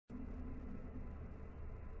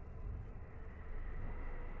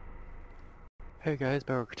Hey guys,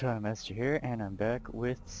 Pyro Master here, and I'm back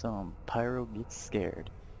with some Pyro Gets Scared.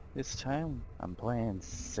 This time, I'm playing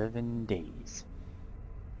 7 Days.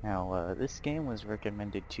 Now, this game was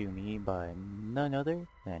recommended to me by none other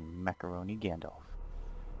than Macaroni Gandalf.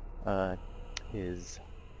 His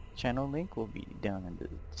channel link will be down in the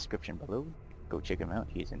description below. Go check him out,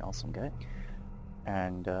 he's an awesome guy.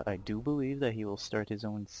 And I do believe that he will start his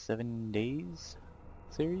own 7 Days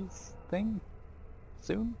series thing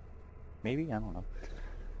soon? Maybe? I don't know.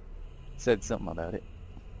 Said something about it.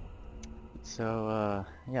 So,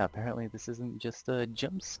 yeah, apparently this isn't just a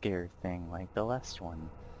jump scare thing like the last one.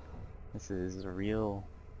 This is real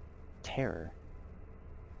terror.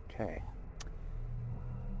 Okay.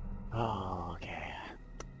 Oh, okay.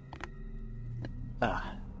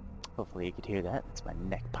 Ah, hopefully you could hear that. It's my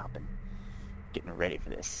neck popping. Getting ready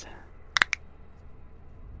for this.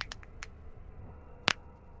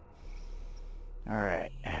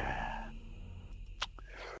 Alright.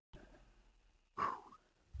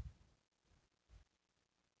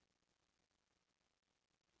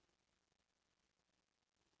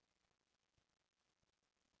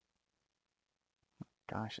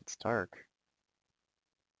 Gosh, it's dark.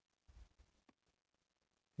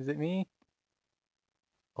 Is it me?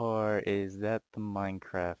 Or is that the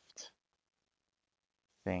Minecraft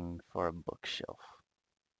thing for a bookshelf?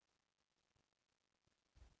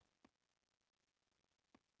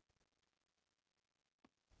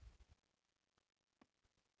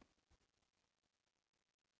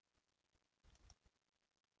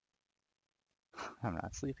 I'm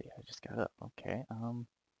not sleepy, I just got up. Okay,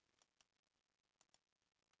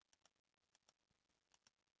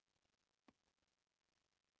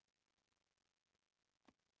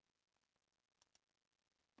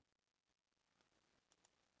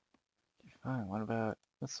 fine, what about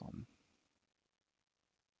this one?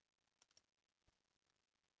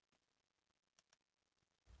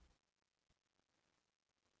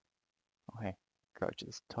 Oh hey, crouch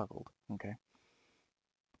is toggled. Okay.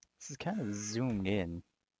 This is kind of zoomed in.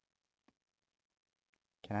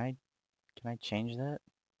 Can I change that?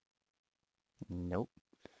 Nope.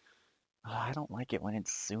 Oh, I don't like it when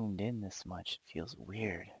it's zoomed in this much. It feels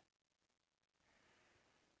weird.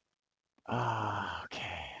 Ah, okay.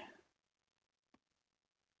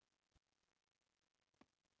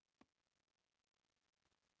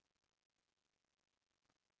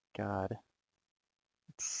 God.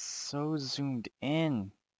 It's so zoomed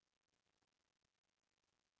in.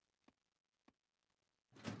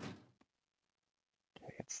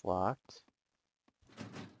 Okay, it's locked.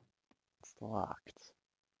 It's locked.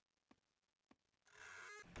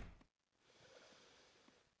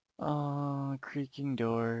 Oh, creaking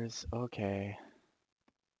doors. Okay.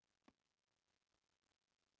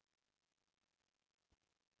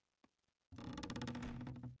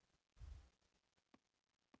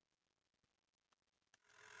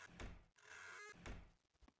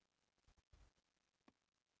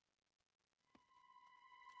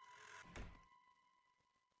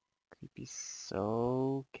 Creepy.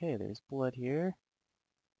 So, okay, there's blood here.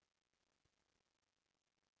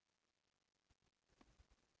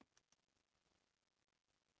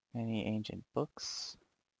 Many ancient books.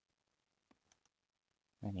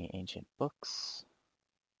 Many ancient books.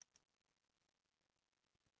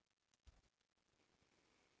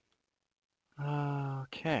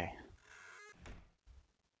 Okay.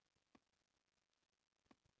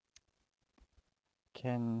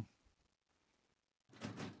 Can...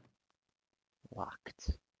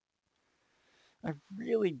 Locked. I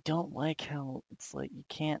really don't like how it's like you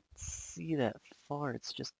can't see that far.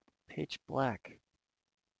 It's just pitch black.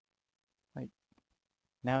 Like,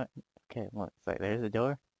 now, okay, look, it's like there's a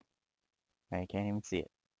door. Now you can't even see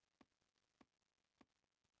it.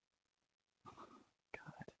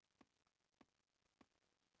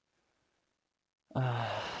 God.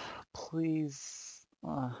 Please.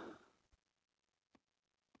 I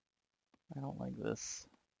don't like this.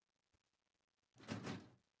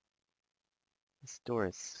 This door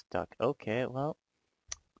is stuck. Okay, well,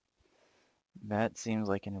 that seems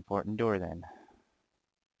like an important door then.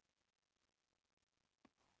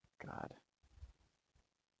 God.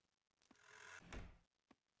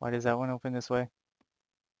 Why does that one open this way?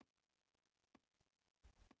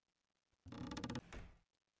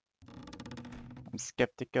 I'm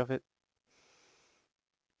skeptic of it.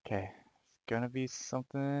 Okay, it's gonna be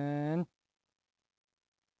something.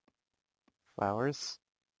 Flowers.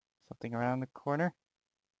 Something around the corner.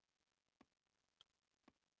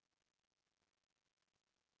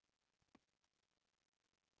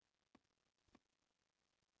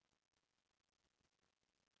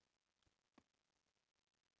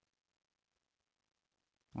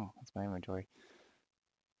 Oh, that's my inventory.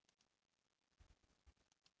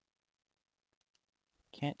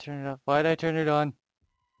 Can't turn it off. Why'd I turn it on?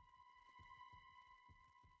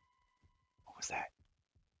 What was that?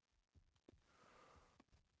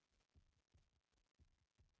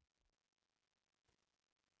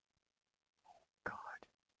 God.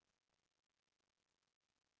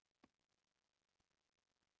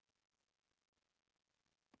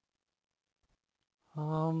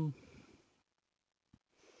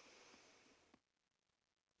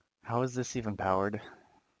 How is this even powered?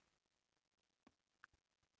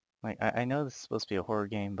 Like, I know this is supposed to be a horror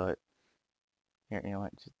game, but here, you know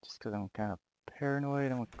what? Just because I'm kind of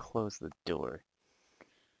paranoid, I'm gonna close the door.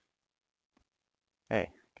 Hey,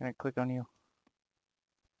 can I click on you?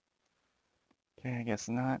 Okay, I guess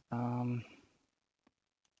not.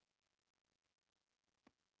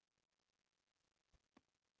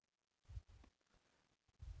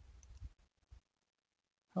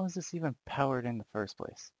 How is this even powered in the first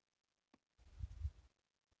place?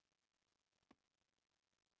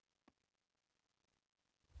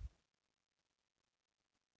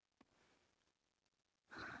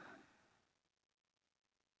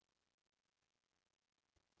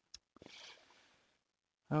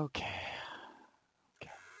 Okay.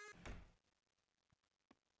 Okay.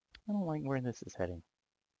 I don't like where this is heading.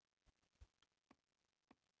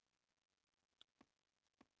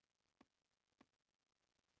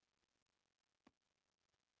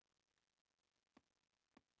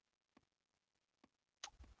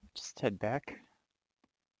 Just head back.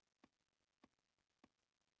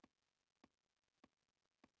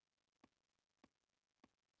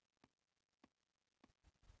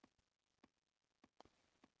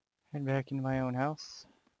 Head back into my own house.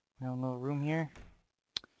 My own little room here.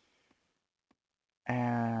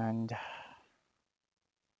 And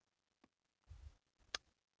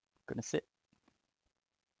gonna sit.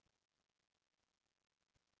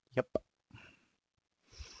 Yep.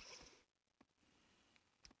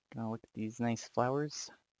 Gonna look at these nice flowers.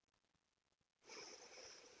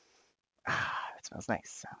 Ah, it smells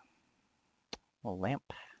nice. Little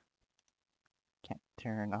lamp. Can't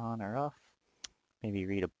turn on or off. Maybe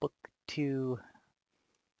read a book too.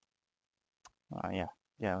 Oh yeah.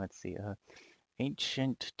 Yeah, let's see.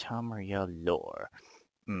 Ancient Tamaria lore.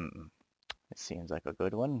 It seems like a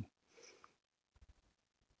good one.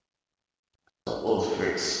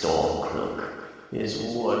 Ulfric Stormcloak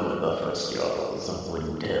is one of the first Jarls of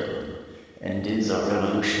Windhelm, and is a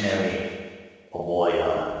revolutionary, a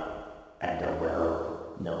warrior, and a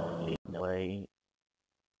well-known leader. Wait.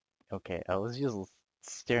 Okay, I was just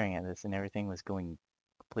staring at this and everything was going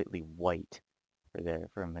completely white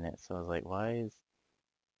for a minute. So I was like, why is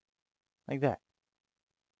like that?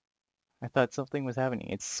 I thought something was happening.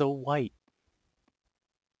 It's so white.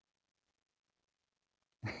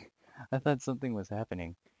 I thought something was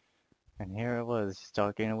happening. And here I was just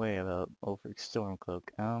talking away about Ulfric Stormcloak.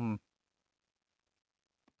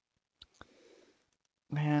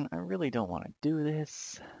 Man, I really don't want to do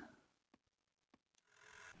this.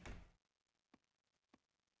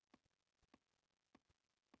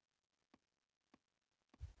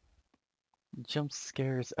 Jump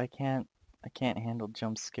scares, I can't handle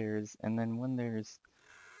jump scares. And then when there's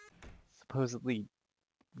supposedly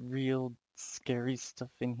real scary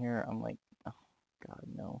stuff in here, I'm like, oh god,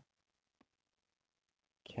 no.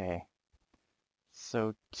 Okay.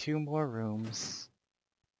 So 2 more rooms.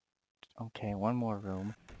 Okay, 1 more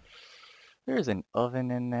room. There's an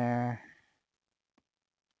oven in there.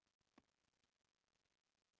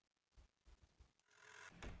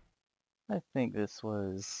 I think this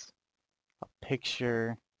was a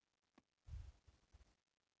picture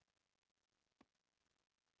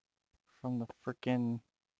from the frickin'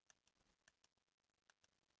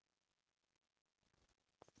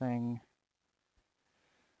 thing.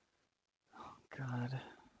 Oh god.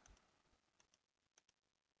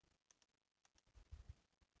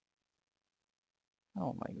 I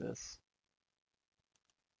don't like this.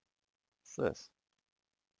 What's this?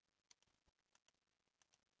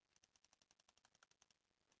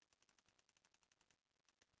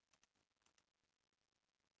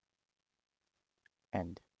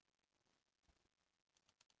 End.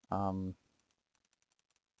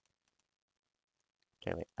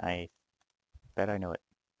 Okay, wait, I bet I know it.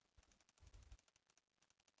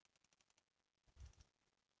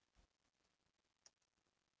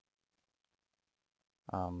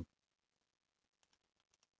 Um,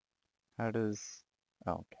 how does...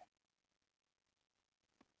 Oh, okay.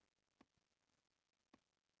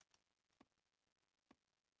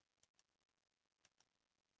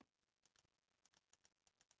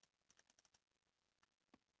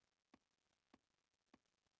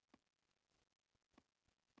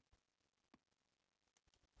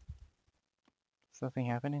 Does nothing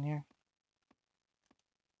happen in here?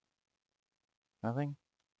 Nothing?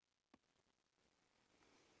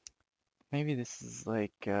 Maybe this is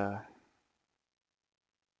like, I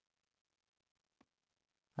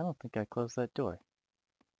don't think I closed that door.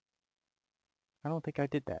 I don't think I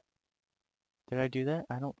did that. Did I do that?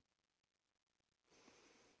 I don't...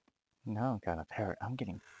 Now I'm kind of I'm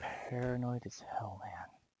getting paranoid as hell, man.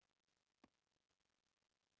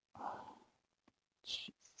 Oh,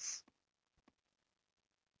 Jesus.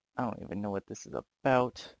 I don't even know what this is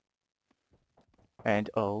about. And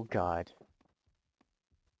oh god.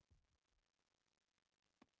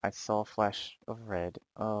 I saw a flash of red.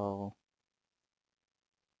 Oh.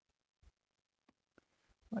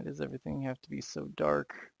 Why does everything have to be so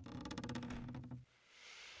dark?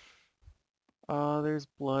 Oh, there's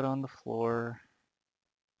blood on the floor.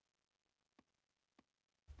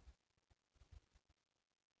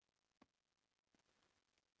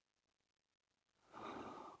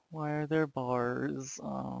 Why are there bars?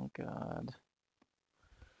 Oh god.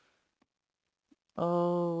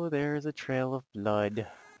 Oh, there's a trail of blood.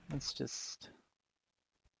 Let's just...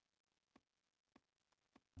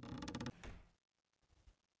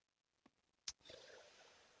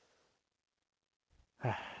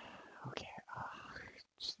 Okay.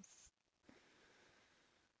 Just...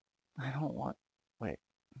 I don't want... Wait.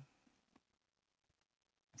 I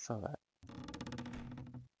saw that.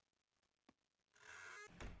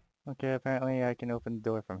 Okay, apparently I can open the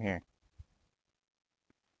door from here.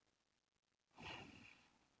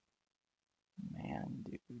 Man,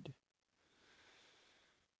 dude.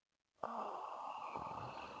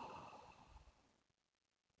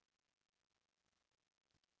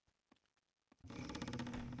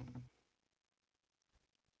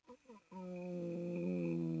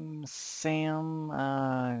 Sam,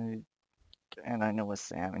 and I know a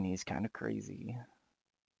Sam and he's kind of crazy.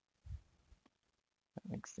 That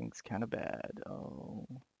makes things kind of bad. Oh.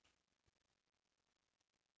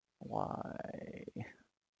 Why?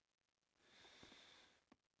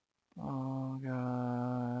 Oh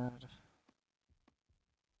god.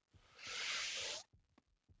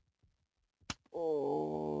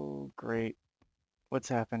 Oh, great. What's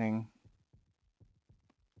happening?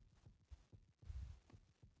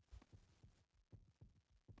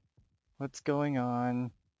 What's going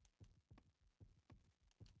on?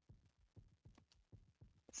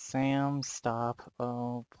 Sam, stop.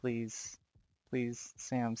 Oh, please. Please,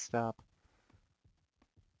 Sam, stop.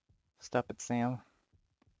 Stop it, Sam.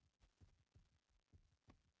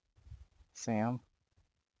 Sam.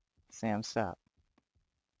 Sam, stop.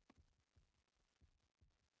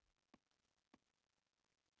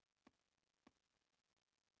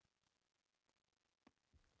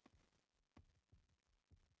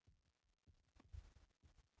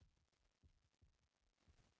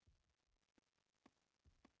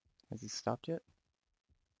 Has he stopped yet?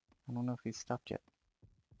 I don't know if he's stopped yet.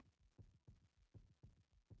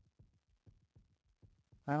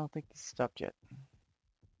 I don't think he's stopped yet. Do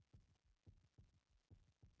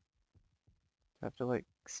I have to, like,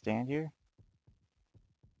 stand here?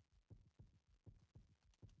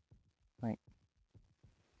 Like...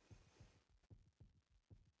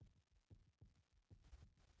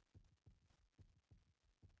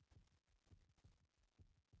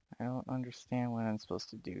 I don't understand what I'm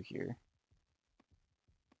supposed to do here.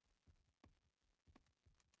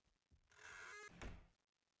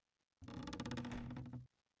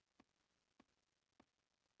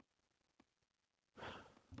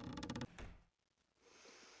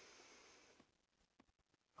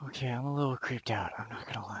 Okay, I'm a little creeped out. I'm not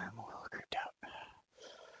gonna lie, I'm a little creeped out.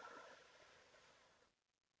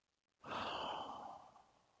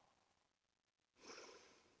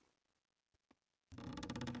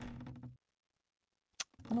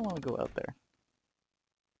 I don't want to go out there.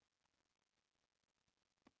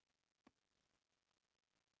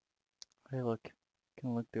 Hey, look. I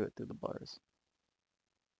can look through it through the bars.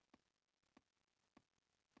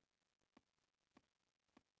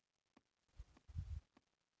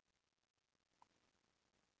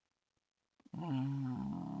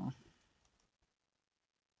 Mm.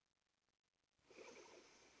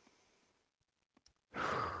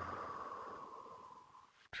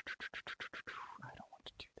 I don't want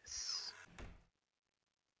to do this.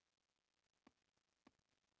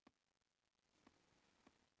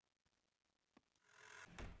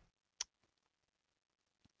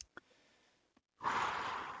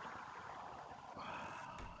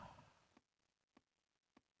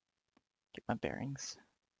 Get my bearings.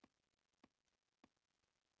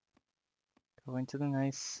 Go into the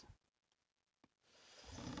nice.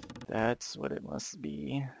 That's what it must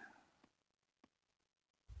be.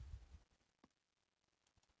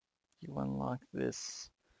 You unlock this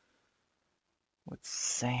with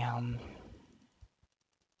Sam.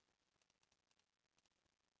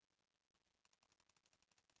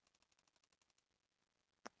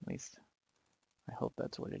 At least, I hope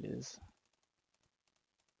that's what it is.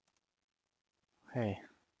 Hey,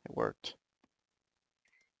 it worked.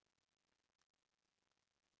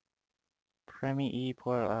 Premi E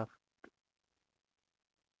pour off.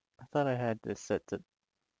 I thought I had this set to...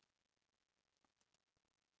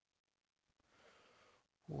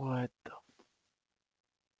 What the...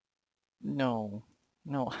 No.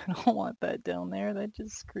 No, I don't want that down there. That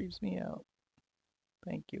just creeps me out.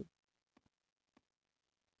 Thank you.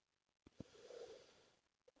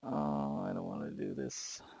 Oh, I don't want to do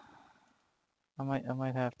this. I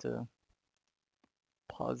might have to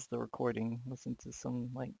pause the recording, listen to some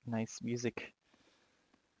like nice music.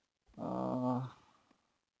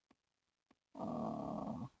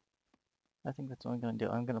 I think that's what I'm gonna do.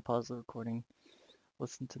 I'm gonna pause the recording,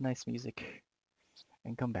 listen to nice music,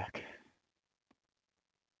 and come back.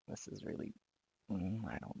 This is really,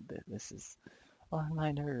 I don't. This is on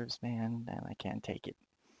my nerves, man, and I can't take it.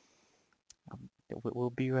 We'll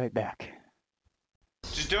be right back.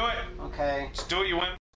 Just do it. Okay. Just do it. You went.